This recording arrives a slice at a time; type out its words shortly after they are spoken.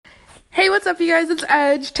What's up, you guys? It's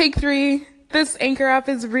Edge. Take 3. This Anchor app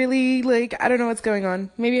is really, I don't know what's going on.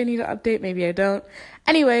 Maybe I need to update, maybe I don't.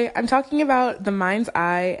 Anyway, I'm talking about the mind's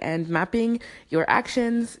eye and mapping your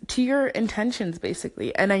actions to your intentions,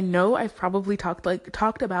 basically. And I know I've probably talked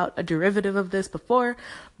about a derivative of this before,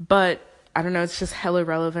 but I don't know, it's just hella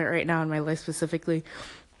relevant right now in my life specifically.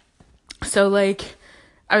 So,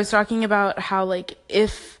 I was talking about how,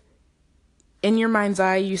 if in your mind's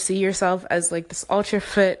eye, you see yourself as this ultra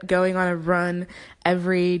fit, going on a run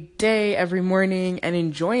every day, every morning, and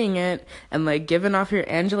enjoying it, and giving off your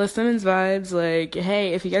Angela Simmons vibes.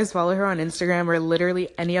 Hey, if you guys follow her on Instagram or literally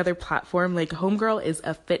any other platform, homegirl is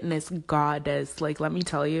a fitness goddess. Let me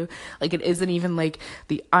tell you, it isn't even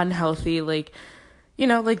the unhealthy,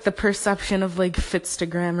 the perception of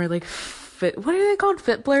Fitstagram or fit, what are they called?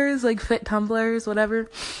 Fit blurs, fit tumblers,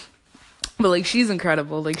 whatever. But she's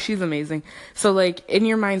incredible, she's amazing. So in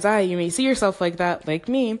your mind's eye, you may see yourself like that, like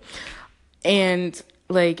me. And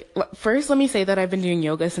first let me say that I've been doing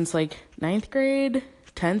yoga since 9th grade,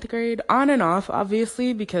 10th grade, on and off,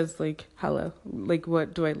 obviously, because hello,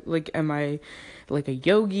 what do I, am I a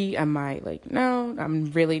yogi? Am I no,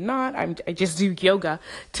 I'm really not. I just do yoga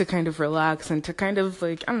to kind of relax and to kind of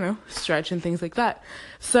I don't know, stretch and things like that.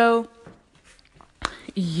 So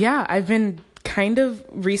yeah, I've been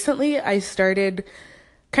recently I started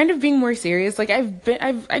kind of being more serious.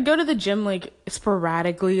 I go to the gym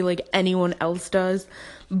sporadically like anyone else does,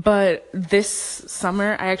 but this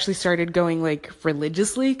summer I actually started going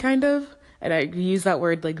religiously, kind of. And I use that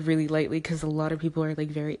word really lightly because a lot of people are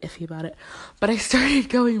very iffy about it. But I started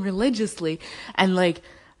going religiously and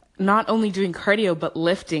not only doing cardio but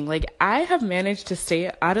lifting. I have managed to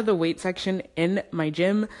stay out of the weight section in my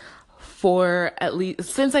gym for at least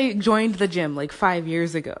since I joined the gym 5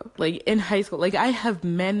 years ago, in high school. I have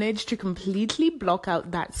managed to completely block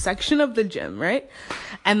out that section of the gym, right?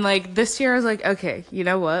 And this year I was okay, you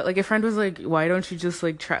know what, a friend was why don't you just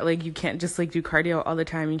try, you can't just do cardio all the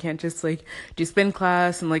time, you can't just do spin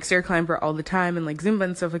class and stair climber all the time and Zumba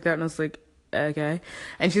and stuff like that. And I was okay.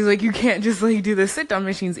 And she's you can't just do the sit down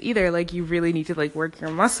machines either, you really need to work your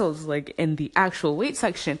muscles in the actual weight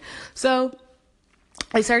section. So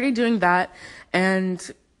I started doing that,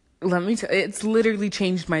 and let me tell you, it's literally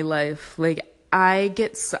changed my life. I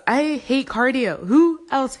hate cardio. Who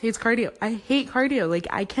else hates cardio? I hate cardio.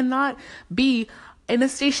 I cannot be in a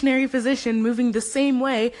stationary position moving the same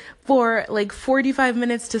way for 45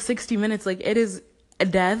 minutes to 60 minutes. It is a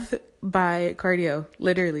death by cardio,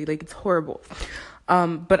 literally. It's horrible.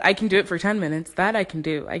 But I can do it for 10 minutes. That I can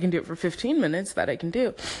do. I can do it for 15 minutes. That I can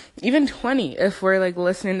do. Even 20 if we're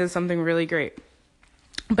listening to something really great.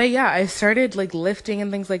 But yeah, I started lifting and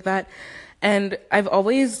things like that. And I've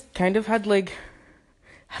always kind of had how do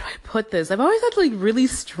I put this? I've always had really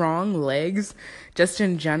strong legs just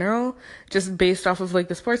in general, just based off of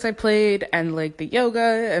the sports I played and the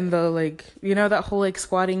yoga and the that whole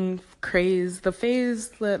squatting craze, the phase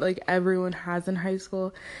that everyone has in high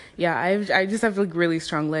school. Yeah, I just have really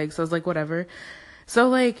strong legs. So I was whatever.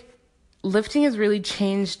 So lifting has really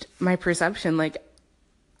changed my perception.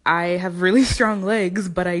 I have really strong legs,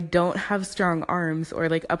 but I don't have strong arms or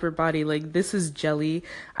upper body. This is jelly.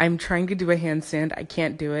 I'm trying to do a handstand. I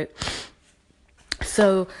can't do it.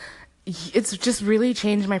 So it's just really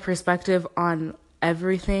changed my perspective on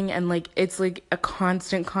everything. And it's a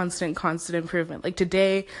constant improvement.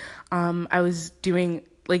 Today, I was doing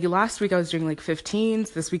last week I was doing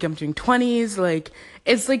 15s. This week I'm doing 20s.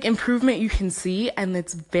 It's improvement you can see, and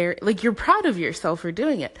it's very you're proud of yourself for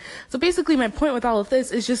doing it. So basically my point with all of this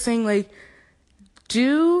is just saying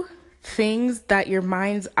do things that your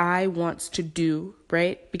mind's eye wants to do,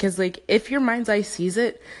 right? Because if your mind's eye sees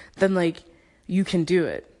it, then you can do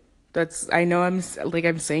it. I know I'm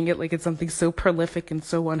saying it it's something so prolific and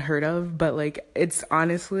so unheard of, but it's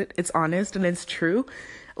honest and it's true.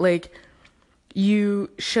 You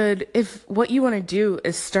should, if what you want to do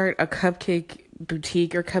is start a cupcake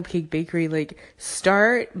boutique or cupcake bakery,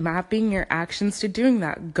 start mapping your actions to doing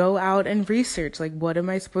that. Go out and research, what am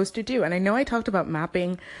I supposed to do? And I know I talked about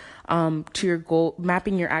mapping to your goal,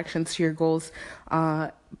 mapping your actions to your goals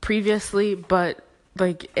previously, but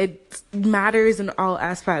it matters in all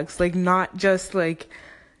aspects, not just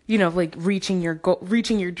reaching your goal,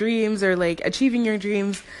 reaching your dreams, or achieving your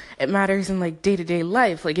dreams. It matters in day-to-day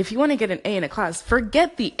life. If you want to get an A in a class,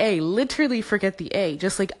 forget the A, literally forget the A.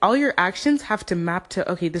 Just all your actions have to map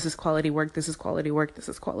to, okay, this is quality work, this is quality work, this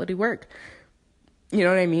is quality work. You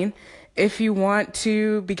know what I mean? If you want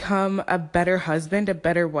to become a better husband, a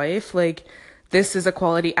better wife, this is a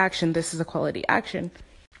quality action, this is a quality action.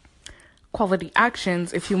 quality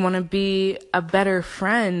actions. If you want to be a better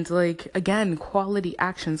friend, like, again, quality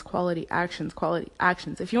actions, quality actions, quality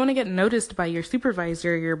actions. If you want to get noticed by your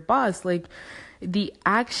supervisor, your boss, like, the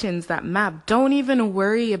actions that map, don't even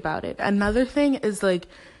worry about it. Another thing is, like,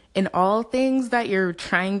 in all things that you're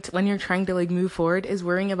trying to, when you're trying to like move forward, is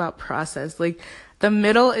worrying about process. Like, the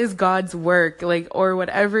middle is God's work, like, or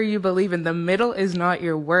whatever you believe in. The middle is not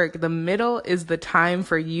your work. The middle is the time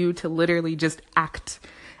for you to literally just act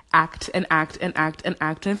and act and act and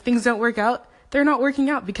act. And if things don't work out, they're not working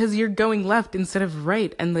out because you're going left instead of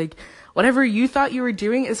right. And like, whatever you thought you were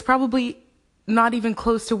doing is probably not even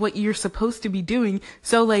close to what you're supposed to be doing.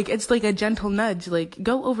 So like, it's like a gentle nudge, like,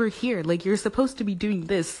 go over here, like, you're supposed to be doing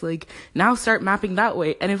this, like, now start mapping that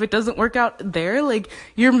way. And if it doesn't work out there, like,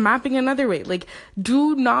 you're mapping another way. Like,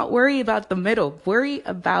 do not worry about the middle. Worry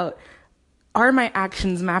about, are my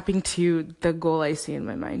actions mapping to the goal I see in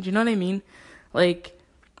my mind? You know what I mean? Like,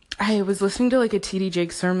 I was listening to like a TD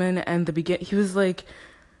Jakes sermon, and he was like,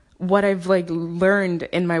 what I've like learned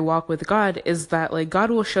in my walk with God is that like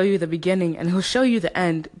God will show you the beginning and he'll show you the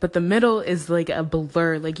end, but the middle is like a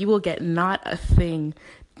blur. Like, you will get not a thing.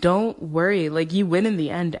 Don't worry. Like, you win in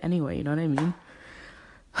the end anyway. You know what I mean?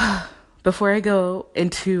 Before I go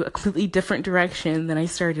into a completely different direction than I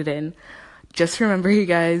started in, just remember, you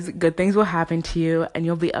guys, good things will happen to you and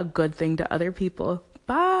you'll be a good thing to other people.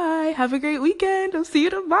 Bye. Have a great weekend. I'll see you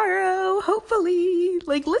tomorrow. Hopefully.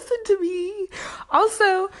 Like, listen to me.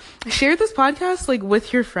 Also, share this podcast, like,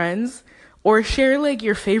 with your friends, or share, like,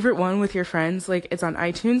 your favorite one with your friends. Like, it's on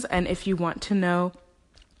iTunes. And if you want to know,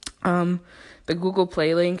 the Google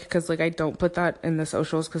Play link, because, like, I don't put that in the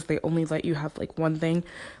socials because they only let you have, like, one thing.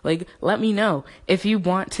 Like, let me know if you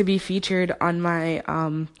want to be featured on my,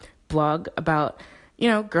 blog about, you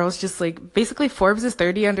know, girls just like, basically Forbes is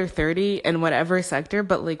 30 under 30 in whatever sector,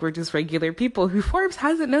 but like, we're just regular people who Forbes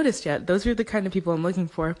hasn't noticed yet. Those are the kind of people I'm looking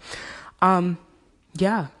for.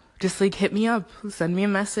 Yeah, just like hit me up, send me a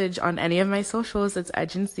message on any of my socials. It's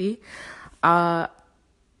Edgency.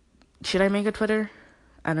 Should I make a Twitter?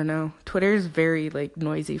 I don't know. Twitter is very like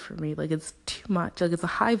noisy for me. Like, it's too much. Like, it's a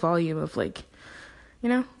high volume of like, you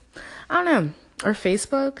know, I don't know. Or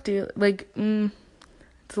Facebook,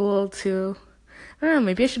 it's a little too, I don't know,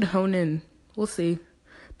 maybe I should hone in. We'll see.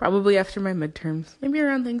 Probably after my midterms. Maybe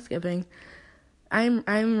around Thanksgiving.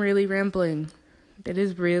 I'm really rambling. It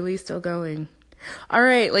is really still going. All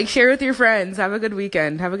right, like, share with your friends. Have a good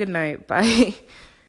weekend. Have a good night. Bye.